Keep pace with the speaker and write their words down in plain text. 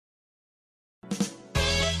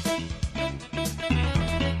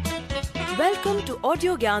Welcome to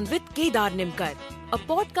Audio Gyan with Kedar Nimkar, a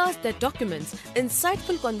podcast that documents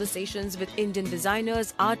insightful conversations with Indian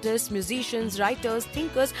designers, artists, musicians, writers,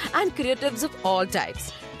 thinkers and creatives of all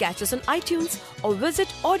types. Catch us on iTunes or visit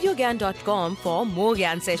audiogyan.com for more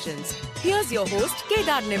Gyan sessions. Here's your host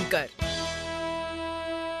Kedar Nimkar.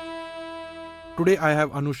 Today I have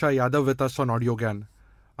Anusha Yadav with us on Audio Gyan.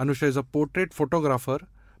 Anusha is a portrait photographer,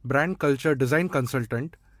 brand culture design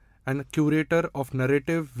consultant, and curator of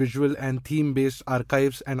narrative, visual and theme-based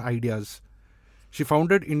archives and ideas. She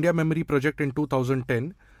founded India Memory Project in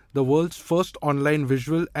 2010, the world's first online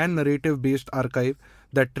visual and narrative-based archive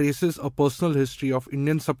that traces a personal history of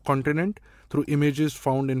Indian subcontinent through images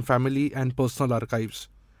found in family and personal archives.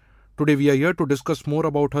 Today we are here to discuss more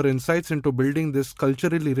about her insights into building this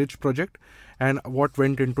culturally rich project and what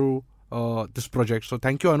went into this project. So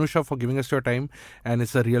thank you, Anusha, for giving us your time, and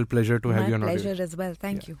it's a real pleasure to have you on. My pleasure as well.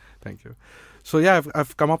 Thank you. Thank you. So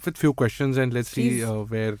I've come up with few questions, and let's see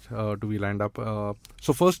where do we land up.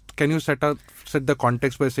 So first, can you set the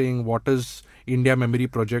context by saying what is India Memory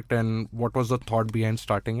Project and what was the thought behind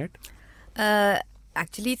starting it?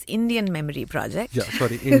 Actually, it's Indian Memory Project. Yeah,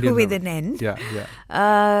 sorry, Indian with Memory. an N.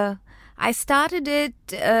 Yeah. I started it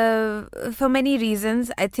for many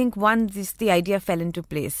reasons. I think one, the idea fell into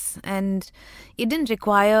place, and it didn't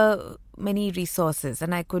require many resources,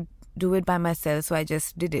 and I could do it by myself, so I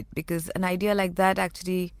just did it, because an idea like that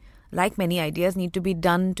actually, like many ideas, need to be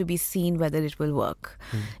done to be seen whether it will work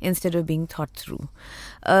instead of being thought through.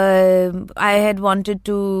 I had wanted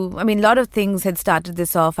to, a lot of things had started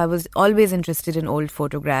this off. I was always interested in old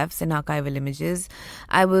photographs and archival images.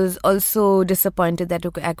 I was also disappointed that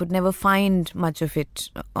I could never find much of it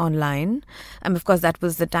online. And of course, that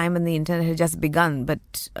was the time when the internet had just begun.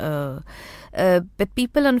 But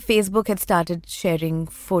people on Facebook had started sharing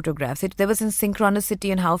photographs. There was a synchronicity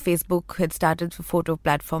in how Facebook had started for photo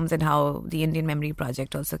platforms and how the Indian Memory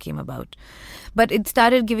Project also came about. But it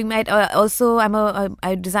started giving me...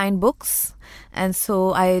 I design books, and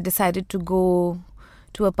so I decided to go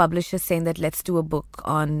to a publisher saying that let's do a book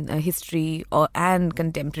on history and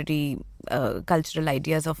contemporary cultural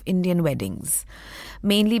ideas of Indian weddings.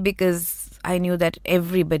 Mainly because I knew that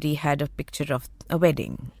everybody had a picture of a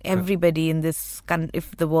wedding. Everybody in this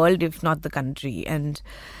if not the country. And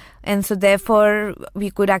so therefore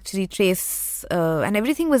we could actually trace, and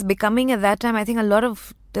everything was becoming at that time, I think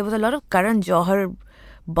there was a lot of Karan Johar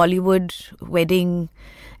Bollywood wedding,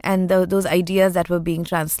 and those ideas that were being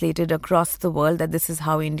translated across the world, that this is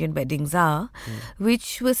how Indian weddings are,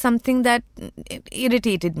 which was something that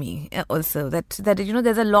irritated me also. That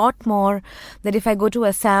there's a lot more, that if I go to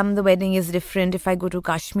Assam, the wedding is different. If I go to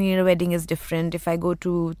Kashmir, the wedding is different. If I go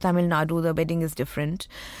to Tamil Nadu, the wedding is different.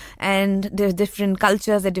 And there's different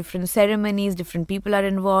cultures, there are different ceremonies, different people are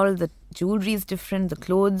involved, the jewelry is different, the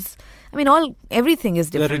clothes, everything is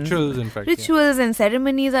different. The rituals, in fact. Rituals and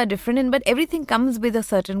ceremonies are different, but everything comes with a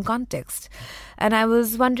certain context. And I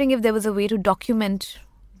was wondering if there was a way to document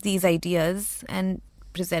these ideas and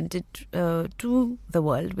present it to the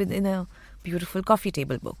world within a beautiful coffee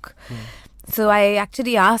table book. So I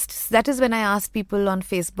actually that is when I asked people on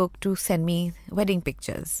Facebook to send me wedding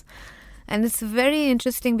pictures. And it's very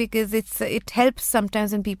interesting because it helps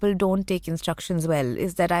sometimes when people don't take instructions well,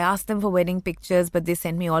 is that I ask them for wedding pictures, but they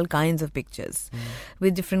send me all kinds of pictures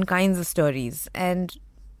with different kinds of stories.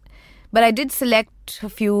 But I did select a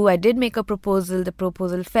few. I did make a proposal. The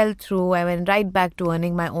proposal fell through. I went right back to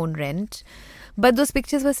earning my own rent. But those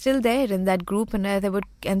pictures were still there in that group,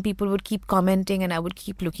 and people would keep commenting, and I would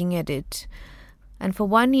keep looking at it. And for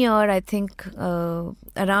 1 year, I think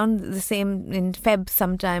around the same, in Feb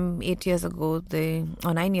sometime 8 years ago,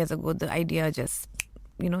 9 years ago, the idea just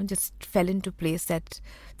fell into place that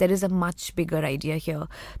there is a much bigger idea here.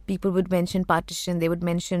 People would mention partition, they would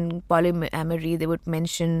mention polyamory, they would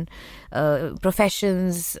mention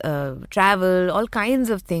professions, travel, all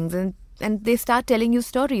kinds of things. And they start telling you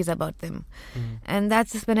stories about them. And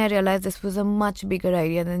that's just when I realized this was a much bigger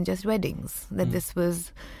idea than just weddings. That this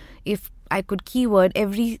was, if I could keyword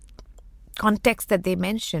every context that they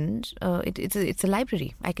mentioned, it's a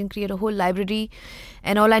library. I can create a whole library,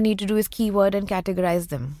 and all I need to do is keyword and categorize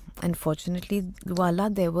them. Unfortunately, voila,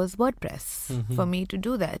 there was WordPress for me to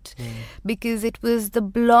do that. Because it was the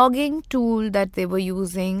blogging tool that they were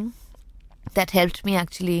using that helped me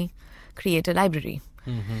actually create a library.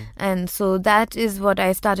 And so that is what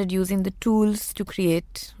I started using, the tools to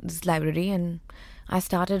create this library. And I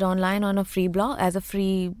started online on a free blog, as a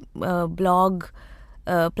free blog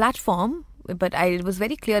platform, but it was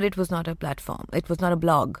very clear it was not a platform. It was not a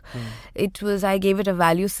blog. I gave it a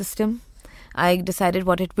value system. I decided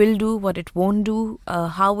what it will do, what it won't do,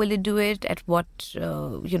 how will it do it, at what,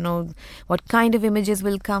 what kind of images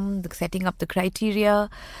will come, setting up the criteria,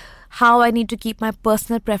 how I need to keep my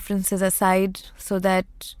personal preferences aside so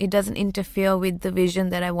that it doesn't interfere with the vision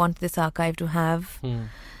that I want this archive to have.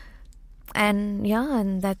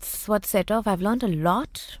 And that's what set off. I've learned a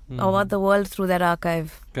lot about the world through that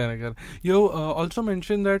archive. Correct. You also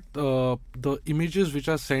mentioned that the images which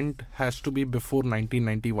are sent has to be before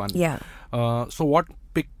 1991. Yeah. So what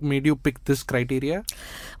made you pick this criteria?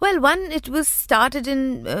 Well, it started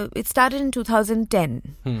in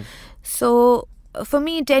 2010. So for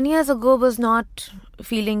me, 10 years ago was not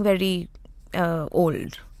feeling very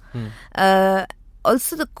old.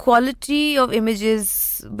 Also, the quality of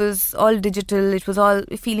images was all digital. It was all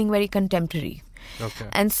feeling very contemporary. Okay.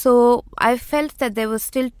 And so I felt that there was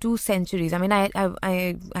still 2 centuries. I mean, I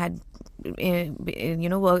had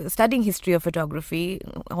studying history of photography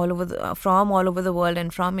from all over the world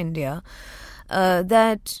and from India, or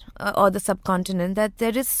the subcontinent, that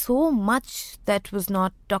there is so much that was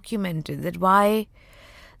not documented. That why?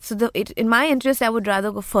 So in my interest, I would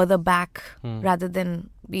rather go further back rather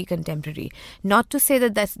than be contemporary. Not to say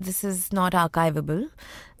that this is not archivable.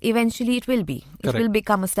 Eventually, it will be. Correct. It will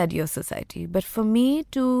become a study of society. But for me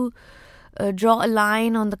to draw a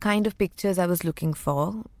line on the kind of pictures I was looking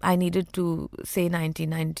for, I needed to say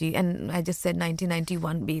 1990, and I just said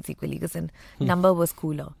 1991 basically because the number was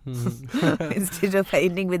cooler instead of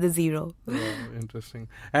ending with a 0. Interesting.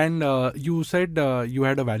 And you said you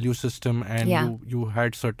had a value system and you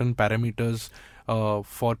had certain parameters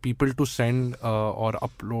for people to send or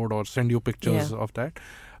upload or send you pictures of that.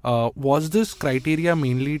 Was this criteria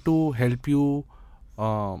mainly to help you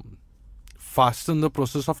fasten the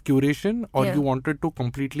process of curation, or you wanted to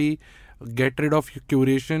completely get rid of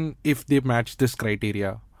curation if they match this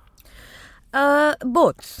criteria?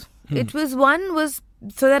 Both. It was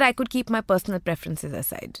so that I could keep my personal preferences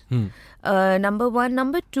aside. Number 1.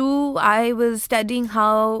 Number 2, I was studying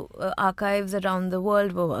how archives around the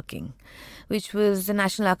world were working, which was the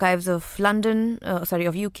National Archives of London, of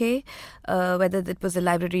UK, whether it was the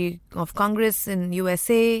Library of Congress in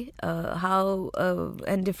USA,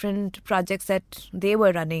 and different projects that they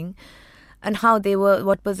were running, and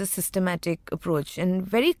what was the systematic approach. And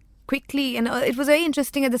very quickly, and it was very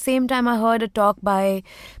interesting. At the same time, I heard a talk by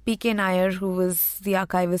P.K. Nair, who was the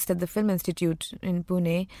archivist at the Film Institute in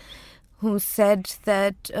Pune, who said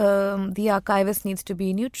that the archivist needs to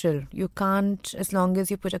be neutral. You can't, as long as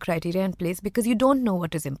you put a criteria in place, because you don't know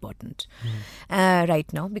what is important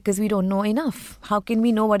right now, because we don't know enough. How can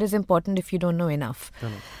we know what is important if you don't know enough?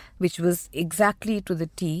 Which was exactly to the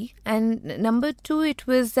T. And number 2, it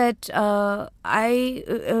was that I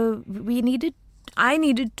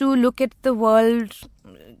needed to look at the world,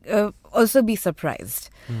 also be surprised.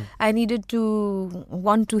 I needed to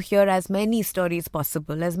want to hear as many stories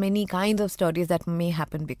possible, as many kinds of stories that may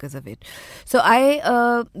happen because of it. So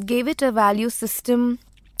I gave it a value system.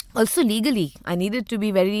 Also legally, I needed to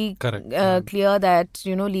be very clear that,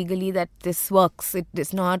 legally that this works. It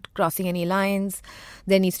is not crossing any lines.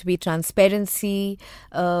 There needs to be transparency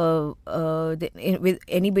with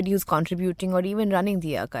anybody who's contributing or even running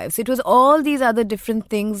the archives. It was all these other different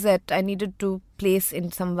things that I needed to place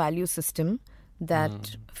in some value system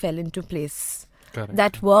that fell into place. Correct.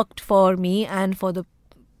 That worked for me and for the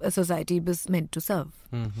society it was meant to serve.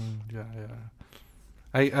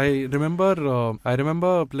 I remember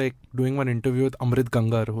like doing one interview with Amrit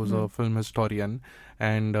Gangar, who's a film historian,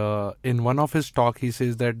 and in one of his talk he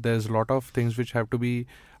says that there's a lot of things which have to be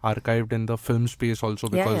archived in the film space also,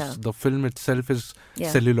 because the film itself is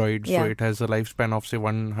celluloid, so it has a lifespan of say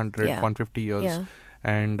 100, 150 years,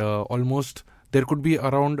 and almost there could be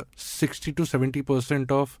around 60 to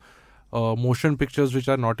 70% of motion pictures which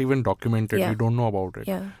are not even documented. We don't know about it.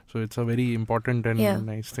 So it's a very important and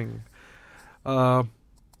nice thing.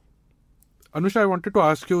 Anusha, I wanted to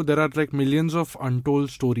ask you, there are like millions of untold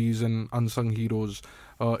stories and unsung heroes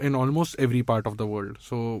in almost every part of the world.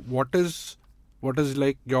 So what is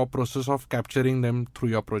like your process of capturing them through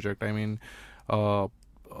your project? I mean,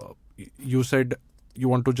 you said you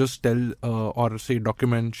want to just tell or say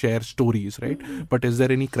document, share stories, right? But is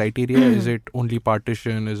there any criteria? Is it only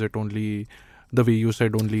partition? Is it only the way you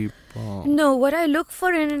said only? No, what I look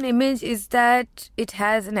for in an image is that it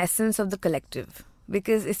has an essence of the collective.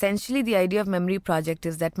 Because essentially the idea of Memory Project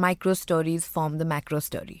is that micro stories form the macro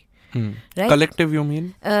story. Right? Collective, you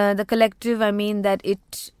mean? The collective, I mean that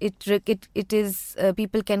it is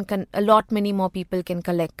people can a lot many more people can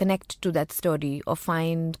connect to that story or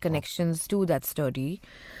find connections to that story,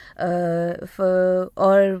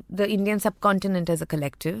 or the Indian subcontinent as a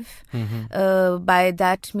collective. By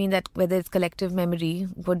that mean that whether it's collective memory,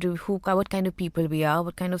 what kind of people we are,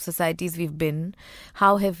 what kind of societies we've been,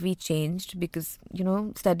 how have we changed? Because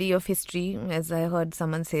study of history, as I heard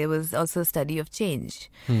someone say, was also a study of change.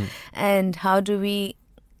 And how do we,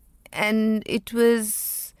 and it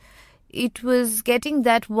was getting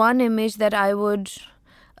that one image that I would,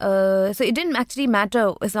 so it didn't actually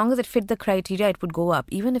matter, as long as it fit the criteria, it would go up,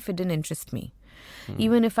 even if it didn't interest me,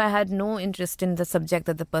 even if I had no interest in the subject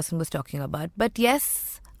that the person was talking about. But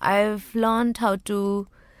yes, I've learned how to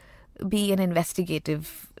be an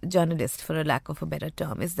investigative journalist, for a lack of a better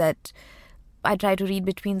term, is that I try to read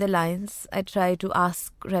between the lines. I try to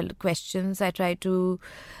ask questions. I try to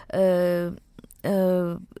read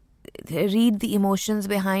the emotions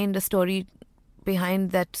behind a story,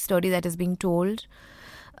 behind that story that is being told.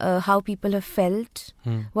 How people have felt,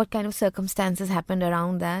 what kind of circumstances happened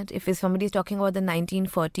around that. If somebody is talking about the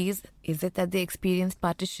 1940s, is it that they experienced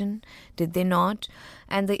partition? Did they not?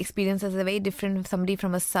 And the experiences are very different from somebody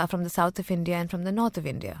from the south of India and from the north of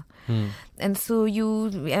India. And so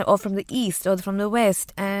or from the east or from the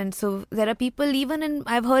west. And so there are people, even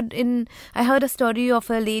I heard a story of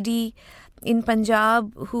a lady in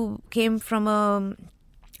Punjab who came from a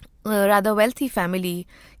rather wealthy family,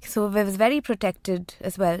 so was very protected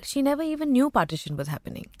as well. She never even knew partition was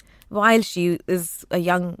happening while she is a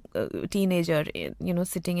young teenager,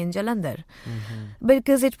 sitting in Jalandhar,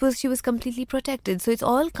 because she was completely protected. So it's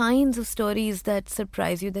all kinds of stories that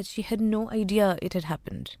surprise you, that she had no idea it had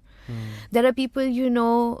happened. There are people,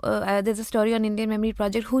 there's a story on Indian Memory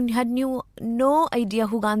Project who had no idea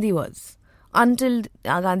who Gandhi was until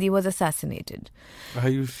Gandhi was assassinated. Are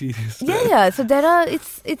you serious? Yeah. So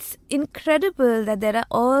it's incredible that there are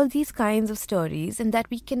all these kinds of stories and that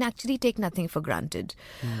we can actually take nothing for granted.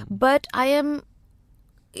 But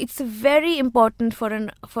it's very important for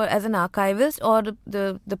as an archivist, or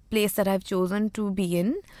the place that I've chosen to be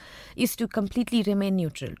in, is to completely remain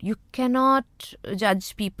neutral. You cannot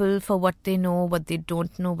judge people for what they know, what they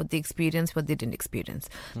don't know, what they experience, what they didn't experience,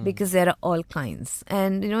 because there are all kinds.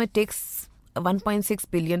 And it takes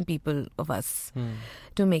 1.6 billion people of us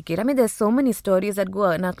to make it. I mean, there's so many stories that go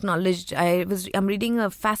unacknowledged. I'm reading a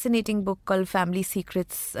fascinating book called Family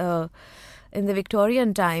Secrets in the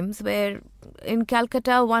Victorian times, where in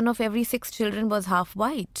Calcutta, 1 of every 6 children was half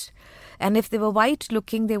white. And if they were white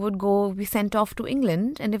looking, they would be sent off to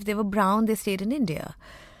England. And if they were brown, they stayed in India.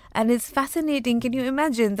 And it's fascinating. Can you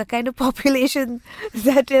imagine the kind of population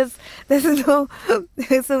that is? So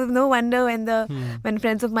no wonder when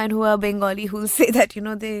friends of mine who are Bengali who say that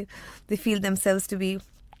they feel themselves to be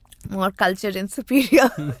more cultured and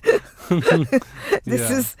superior.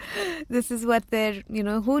 This is what they're,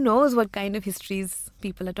 who knows what kind of histories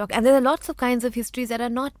people are talking. And there are lots of kinds of histories that are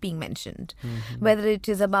not being mentioned, whether it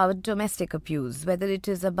is about domestic abuse, whether it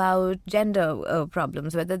is about gender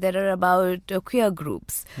problems, whether there are about queer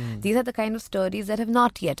groups. These are the kind of stories that have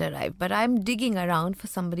not yet arrived. But I'm digging around for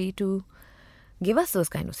somebody to give us those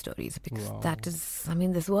kind of stories, because that is,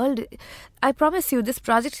 this world, I promise you, this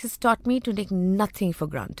project has taught me to take nothing for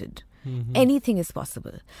granted. Anything is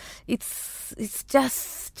possible. It's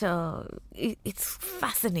just, it's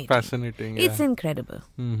fascinating. Fascinating, yeah. It's incredible.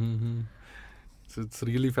 It's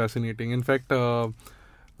really fascinating. In fact, just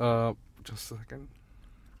a second.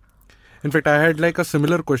 In fact, I had a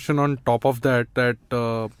similar question on top of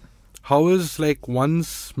that how is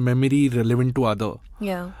one's memory relevant to other?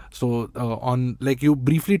 Yeah. So you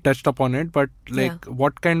briefly touched upon it, but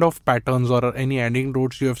what kind of patterns or any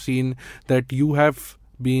anecdotes you have seen that you have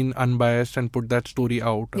been unbiased and put that story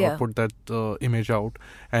out or put that image out,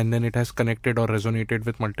 and then it has connected or resonated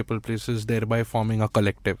with multiple places, thereby forming a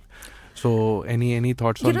collective. So any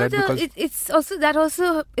thoughts on that? Because it's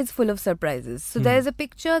also it's full of surprises. So there is a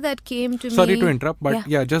picture that came to me. Sorry to interrupt, but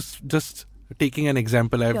just taking an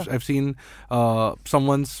example, I've seen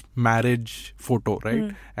someone's marriage photo,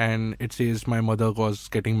 right? And it says my mother was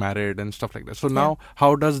getting married and stuff like that. So now,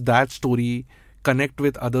 how does that story connect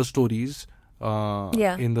with other stories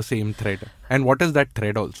in the same thread? And what is that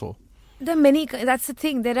thread also? There are many. That's the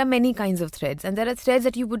thing. There are many kinds of threads, and there are threads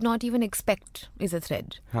that you would not even expect is a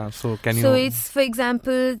thread. So can you? So it's, for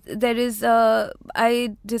example, there is so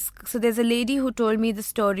there's a lady who told me the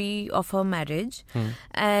story of her marriage,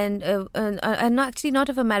 and actually not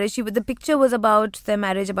of her marriage. The picture was about their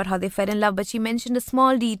marriage, about how they fell in love, but she mentioned a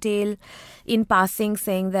small detail in passing,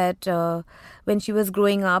 saying that when she was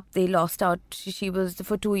growing up, they lost out. She was,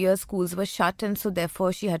 for 2 years, schools were shut, and so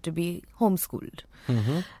therefore she had to be homeschooled.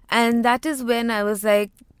 And that is when I was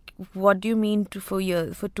like, what do you mean for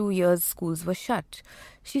 2 years schools were shut?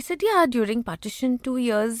 She said, yeah, during partition, 2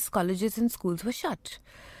 years colleges and schools were shut.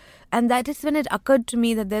 And that is when it occurred to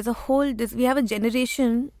me that there's we have a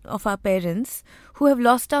generation of our parents who have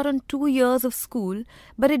lost out on 2 years of school,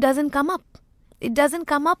 but it doesn't come up. It doesn't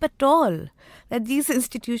come up at all. That these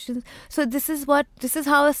institutions. So this is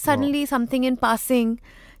how suddenly something in passing,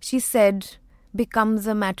 she said, becomes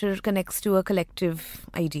a matter, connects to a collective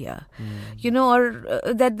idea. Or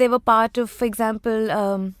that they were part of, for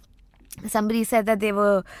example, somebody said that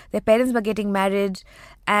their parents were getting married,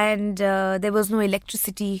 and there was no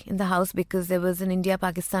electricity in the house because there was an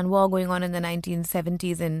India-Pakistan war going on in the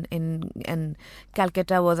 1970s, and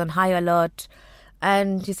Calcutta was on high alert.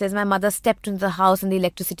 And she says, my mother stepped into the house and the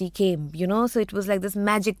electricity came, So it was like this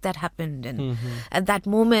magic that happened. And at that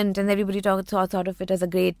moment, and everybody thought of it as a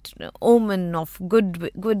great omen of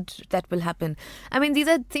good that will happen. I mean, these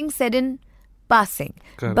are things said in passing.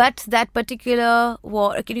 Correct. But that particular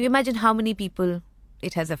war, can you imagine how many people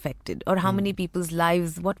it has affected, or how many people's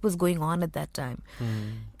lives, what was going on at that time?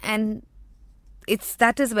 And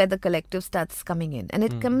that is where the collective starts coming in. And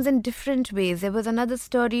it comes in different ways. There was another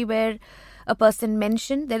story where a person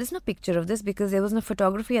mentioned, there is no picture of this because there was no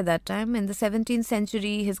photography at that time. In the 17th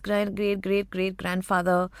century, his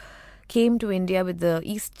great-great-great-grandfather came to India with the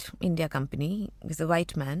East India Company. He's a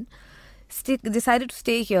white man. Decided to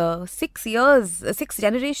stay here. 6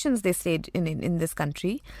 generations they stayed in this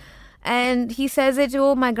country. And he says that,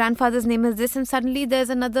 oh, my grandfather's name is this. And suddenly there's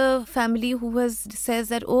another family who says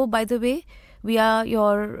that, oh, by the way, we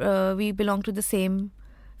belong to the same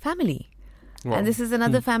family. Wow. And this is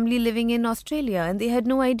another family living in Australia. And they had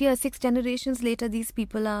no idea 6 generations later these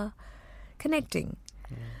people are connecting.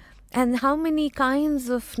 And how many kinds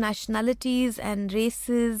of nationalities and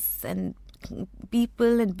races and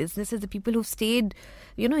people and businesses, the people who've stayed.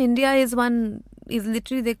 India is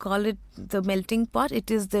literally, they call it the melting pot.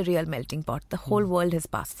 It is the real melting pot. The whole world has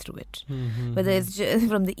passed through it. Whether it's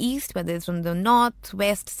from the east, whether it's from the north,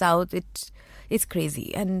 west, south, it's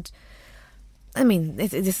crazy. And I mean,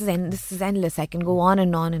 this is endless. I can go on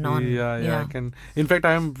and on and on. Yeah. I can. In fact,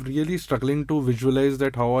 I am really struggling to visualize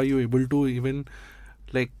that. How are you able to even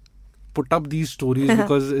put up these stories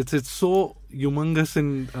because it's so humongous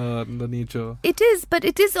in the nature. It is, but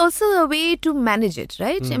it is also a way to manage it,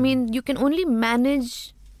 right? I mean, you can only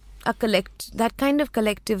manage that kind of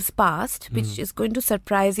collective's past, which is going to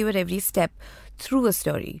surprise you at every step through a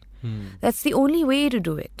story. That's the only way to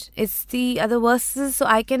do it. It's the other verses. So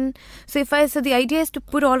the idea is to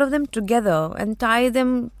put all of them together and tie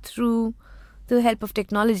them through the help of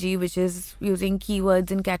technology, which is using keywords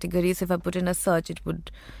and categories. If I put in a search,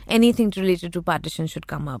 anything related to partition should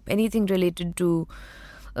come up. Anything related to,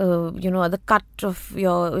 the cut of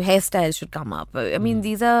your hairstyle should come up. I mean,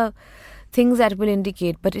 these are things that will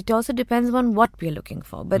indicate, but it also depends on what we're looking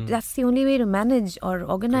for. But that's the only way to manage or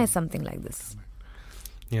organize something like this.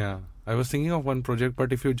 Yeah, I was thinking of one project,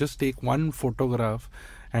 but if you just take one photograph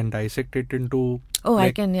and dissect it into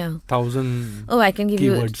 1,000 I can give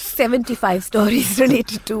keywords. You 75 stories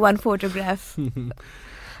related to one photograph.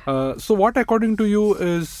 So what, according to you,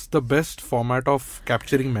 is the best format of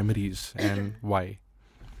capturing memories and why?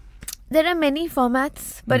 There are many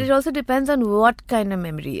formats, but it also depends on what kind of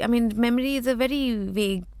memory. I mean, memory is a very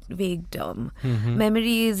vague term.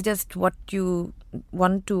 Memory is just what you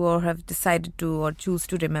want to or have decided to or choose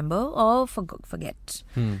to remember or forget.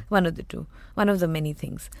 One of the two. One of the many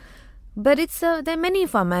things. But there are many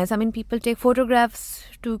formats. I mean, people take photographs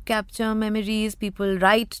to capture memories. People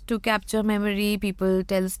write to capture memory. People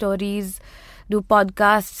tell stories, do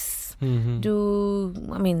podcasts.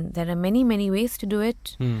 There are many, many ways to do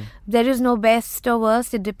it. There is no best or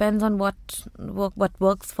worst. It depends on what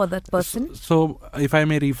works for that person. So if I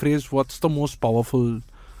may rephrase, what's the most powerful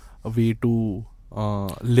way to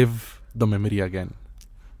live the memory again?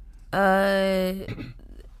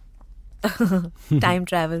 Time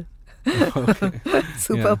travel.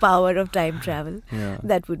 Superpower of time travel.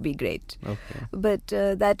 That would be great. But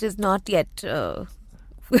that is not yet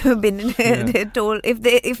been told.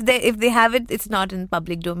 If they have it, it's not in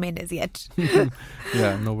public domain as yet.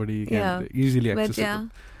 Nobody can easily access it.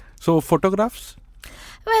 So photographs?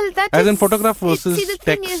 Well, that as is, in photograph versus see, the text.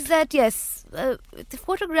 thing is that yes, the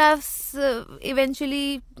photographs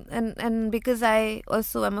eventually, and because I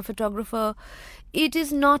also am a photographer, it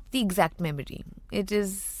is not the exact memory. It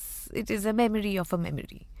is a memory of a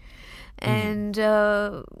memory, and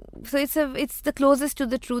so it's the closest to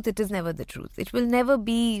the truth. It is never the truth. It will never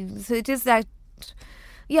be. So it is that.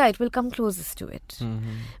 Yeah, it will come closest to it,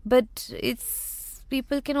 but it's.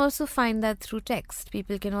 People can also find that through text.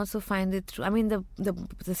 People can also find it through. I mean,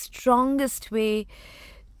 the strongest way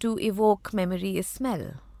to evoke memory is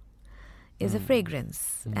smell, is a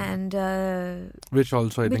fragrance, and which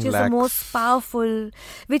also I think which is lacks. the most powerful.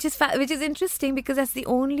 Which is interesting because that's the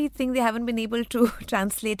only thing they haven't been able to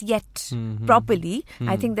translate yet properly.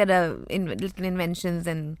 I think there are little inventions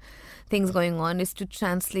and things going on is to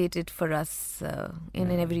translate it for us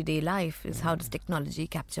in an everyday life. Is how does technology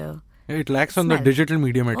capture. It lacks smell. on the digital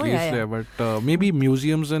medium at least, yeah. but maybe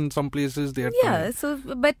museums in some places they are. Yeah, so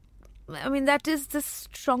but I mean that is the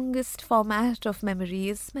strongest format of memory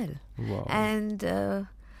is smell,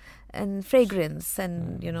 and fragrance,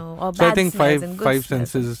 and or so bad I think smells and good five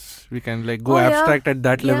smells. senses we can go abstract at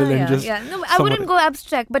that level and just. No, I wouldn't go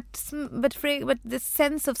abstract, but the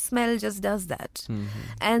sense of smell just does that,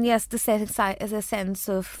 and yes, the sense as a sense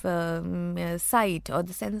of sight or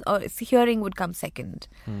the sense or hearing would come second.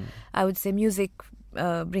 I would say music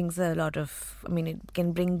brings a lot of. I mean, it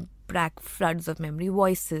can bring back floods of memory,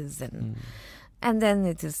 voices, and then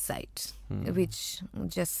it is sight, which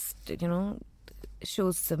just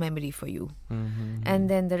shows the memory for you, and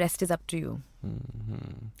then the rest is up to you.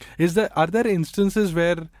 Are there instances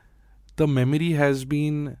where the memory has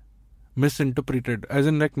been misinterpreted, as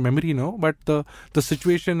in like memory, but the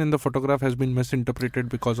situation in the photograph has been misinterpreted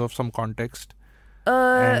because of some context?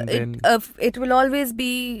 It will always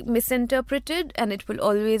be misinterpreted, and it will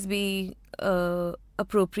always be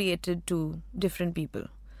appropriated to different people.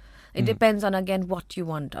 It depends on, again, what you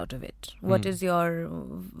want out of it. What is your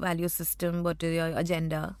value system? What is your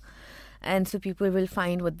agenda? And so people will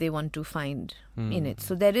find what they want to find in it.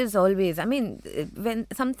 So there is always, I mean, when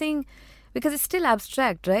something, because it's still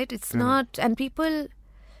abstract, right? It's not, and people,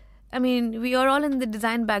 I mean, we are all in the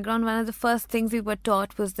design background. One of the first things we were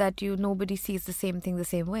taught was that nobody sees the same thing the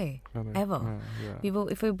same way, ever.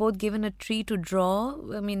 If we're both given a tree to draw,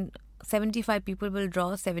 I mean, 75 people will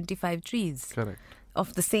draw 75 trees. Correct.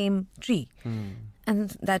 Of the same tree.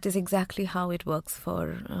 And that is exactly how it works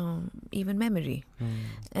for even memory.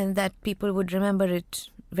 And that people would remember it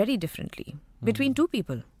very differently. Between two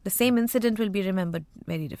people, the same incident will be remembered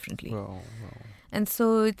very differently. And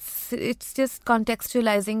so it's just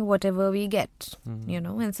contextualizing whatever we get,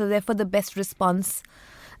 and so therefore the best response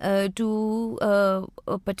to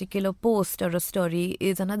a particular post or a story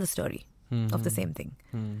is another story of the same thing.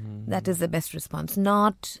 That is the best response,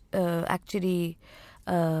 not actually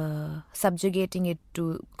subjugating it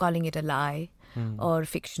to calling it a lie or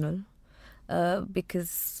fictional,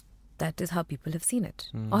 because that is how people have seen it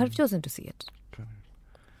or have chosen to see it.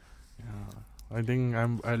 I think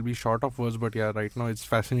I'll be short of words, but right now it's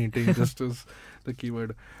fascinating just as the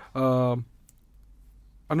keyword. Anusha,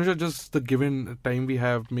 just the given time we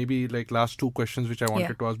have, maybe like last two questions which I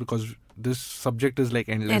wanted to ask, because this subject is like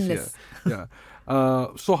endless. Here.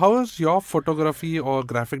 So how has your photography or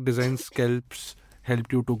graphic design skills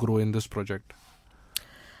helped you to grow in this project?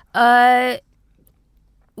 Many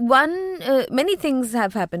things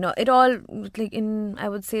have happened. It all, I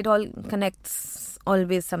would say it all connects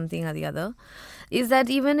always something or the other. Is that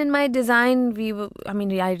even in my design,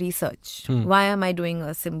 I research. Why am I doing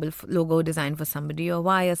a symbol logo design for somebody, or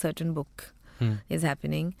why a certain book is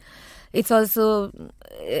happening? It's also,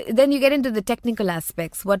 then you get into the technical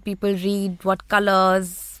aspects, what people read, what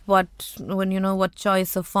colors, what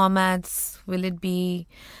choice of formats, will it be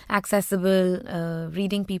accessible,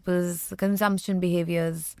 reading people's consumption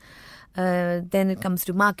behaviors. Then it comes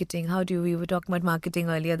to marketing. We were talking about marketing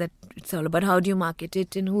earlier, that it's all about how do you market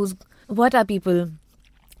it and what are people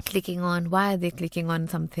clicking on, why are they clicking on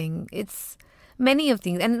something. It's many of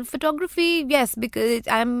things. And photography, yes, because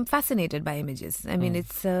I'm fascinated by images. I mean,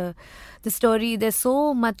 it's the story, there's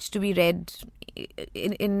so much to be read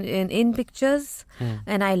in pictures,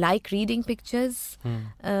 and I like reading pictures,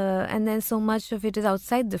 and then so much of it is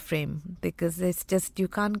outside the frame, because it's just, you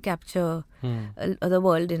can't capture the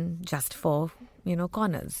world in just four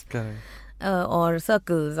corners. Correct. Or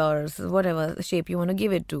circles, or whatever shape you want to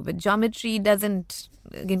give it to, but geometry doesn't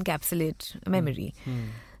encapsulate memory,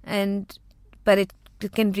 but it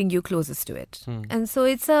can bring you closest to it. And so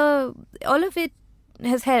it's all of it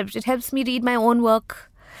has helped. It helps me read my own work.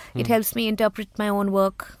 It helps me interpret my own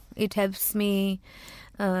work. It helps me.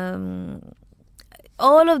 All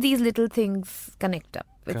of these little things connect up.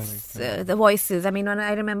 It's the voices. I mean,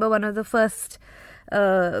 I remember one of the first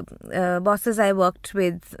bosses I worked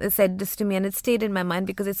with said this to me, and it stayed in my mind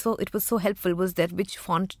because it was so helpful. Was that which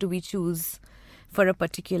font do we choose for a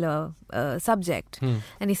particular subject?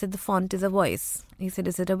 And he said the font is a voice. He said,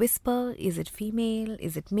 is it a whisper? Is it female?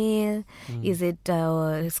 Is it male? Is it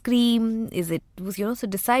scream? Is it, so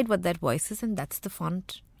decide what that voice is, and that's the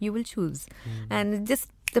font you will choose. And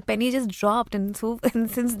the penny just dropped, and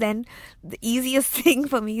since then the easiest thing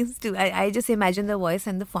for me is I just imagine the voice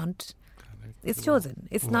and the font is chosen.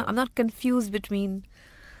 It's not, I'm not confused between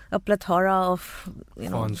a plethora of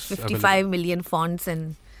fonts, 55 million fonts,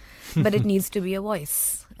 but it needs to be a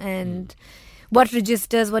voice. And what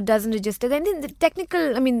registers, what doesn't register. Then the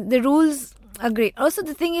technical, the rules are great. Also,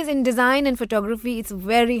 the thing is, in design and photography, it's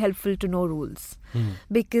very helpful to know rules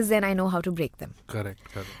because then I know how to break them. Correct.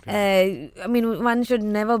 One should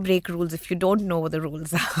never break rules if you don't know what the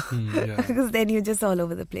rules are because then you're just all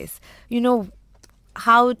over the place. You know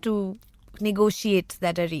how to negotiate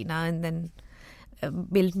that arena and then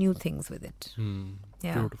build new things with it.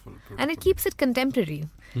 Yeah. Beautiful. And it keeps it contemporary.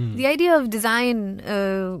 The idea of design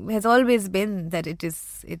has always been that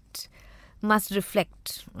it must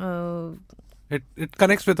reflect. It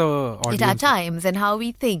connects with our audience. At our times and how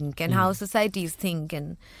we think and how societies think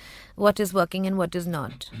and what is working and what is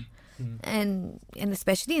not. And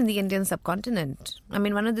especially in the Indian subcontinent.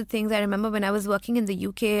 One of the things I remember when I was working in the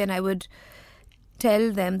UK, and I would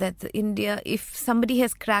tell them that India, if somebody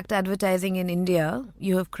has cracked advertising in India,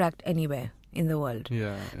 you have cracked anywhere in the world.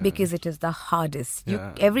 Because it is the hardest.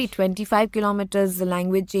 Every 25 kilometers, the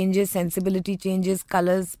language changes, sensibility changes,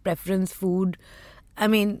 colors, preference, food.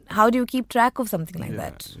 How do you keep track of something like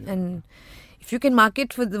that? And if you can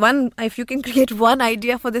market if you can create one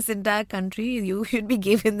idea for this entire country, you should be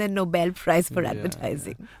given the Nobel Prize for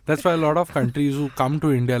advertising. That's why a lot of countries who come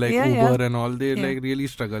to India, like Uber and all, they really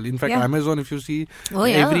struggle. In fact, Amazon, if you see,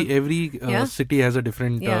 every city has a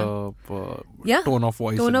different tone of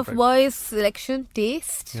voice. Tone of voice, selection,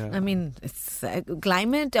 taste. It's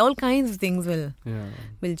climate, all kinds of things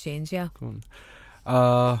will change. Cool.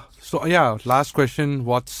 Last question.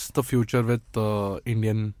 What's the future with the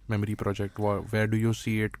Indian Memory Project? Where do you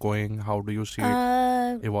see it going? How do you see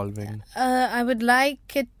it evolving? I would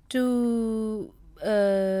like it to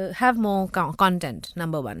have more content,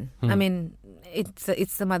 number one. It's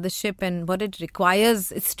the mothership, and what it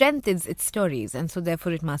requires, its strength is its stories, and so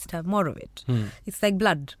therefore it must have more of it. It's like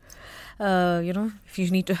blood. If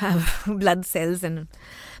you need to have blood cells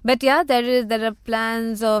But there are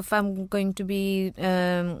plans of, I'm going to be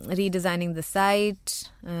redesigning the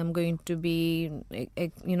site. I'm going to be,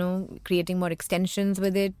 creating more extensions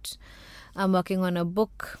with it. I'm working on a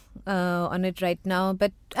book on it right now.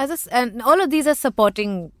 But and all of these are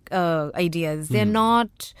supporting ideas. They're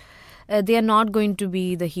not. They are not going to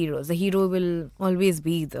be the heroes. The hero will always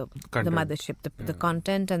be the mothership, the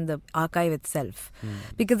content and the archive itself.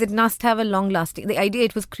 Because it must have a long-lasting... The idea,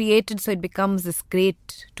 it was created so it becomes this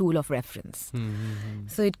great tool of reference.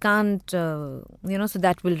 So it can't... so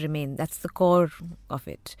that will remain. That's the core of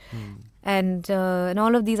it. And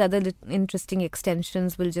all of these other interesting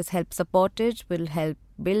extensions will just help support it, will help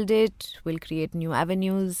build it, will create new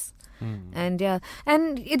avenues. And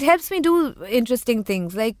it helps me do interesting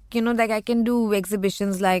things like I can do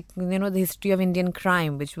exhibitions like the history of Indian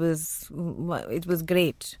crime, which was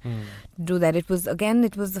great. Do that. It was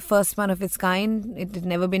the first one of its kind. It had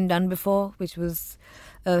never been done before, which was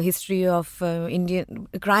a history of Indian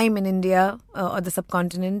crime in India or the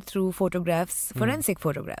subcontinent through photographs, forensic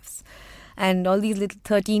photographs. And all these little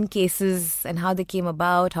 13 cases and how they came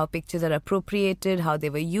about, how pictures are appropriated, how they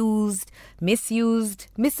were used, misused,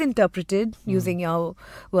 misinterpreted, using your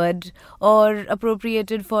word, or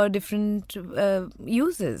appropriated for different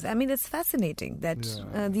uses. It's fascinating that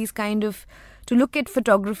these kind of, to look at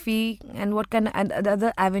photography and what kind of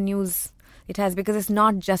other avenues it has, because it's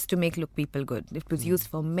not just to make people good. It was used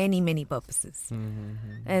for many, many purposes.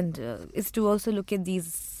 And it's to also look at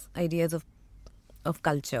these ideas of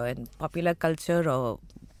culture and popular culture or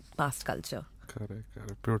past culture.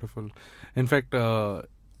 Correct. Beautiful. In fact,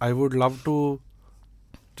 I would love to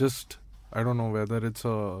just, I don't know whether it's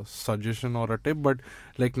a suggestion or a tip, but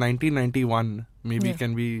like 1991 maybe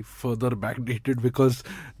can be further backdated, because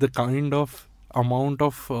the kind of amount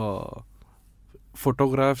of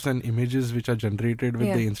photographs and images which are generated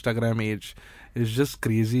with the Instagram age is just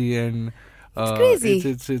crazy. And it's crazy.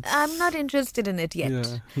 It's I'm not interested in it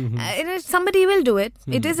yet. Somebody will do it.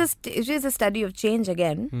 It is a study of change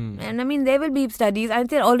again. And there will be studies.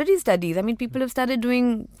 There are already studies. People have started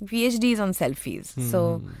doing PhDs on selfies.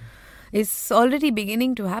 So It's already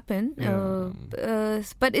beginning to happen,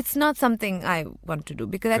 but it's not something I want to do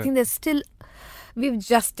because I think there's still. We've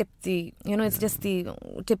just tipped it's just the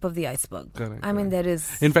tip of the iceberg. Correct, I mean, there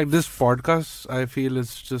is... In fact, this podcast, I feel,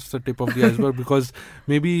 is just the tip of the iceberg because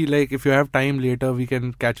maybe, like, if you have time later, we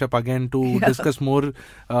can catch up again to discuss more.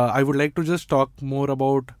 I would like to just talk more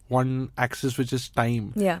about one axis, which is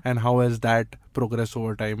time. Yeah. And how has that progressed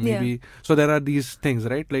over time. Maybe So there are these things,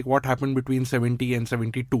 right? Like what happened between 70 and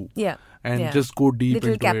 72. Yeah. And just go deep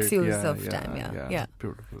Little into capsules it. of time. Yeah.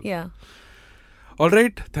 Beautiful. Yeah. All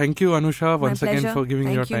right. Thank you, Anusha, once pleasure. again for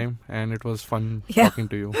giving your time. And it was fun talking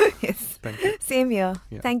to you. Yes. Thank you. Same here.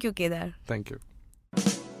 Yeah. Thank you, Kedar. Thank you.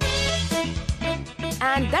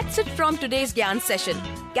 And that's it from today's Gyan session.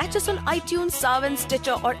 Catch us on iTunes, Saavn,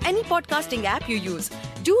 Stitcher or any podcasting app you use.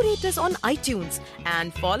 Do rate us on iTunes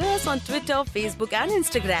and follow us on Twitter, Facebook and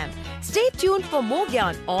Instagram. Stay tuned for more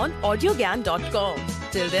Gyan on audiogyan.com.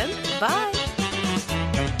 Till then, bye.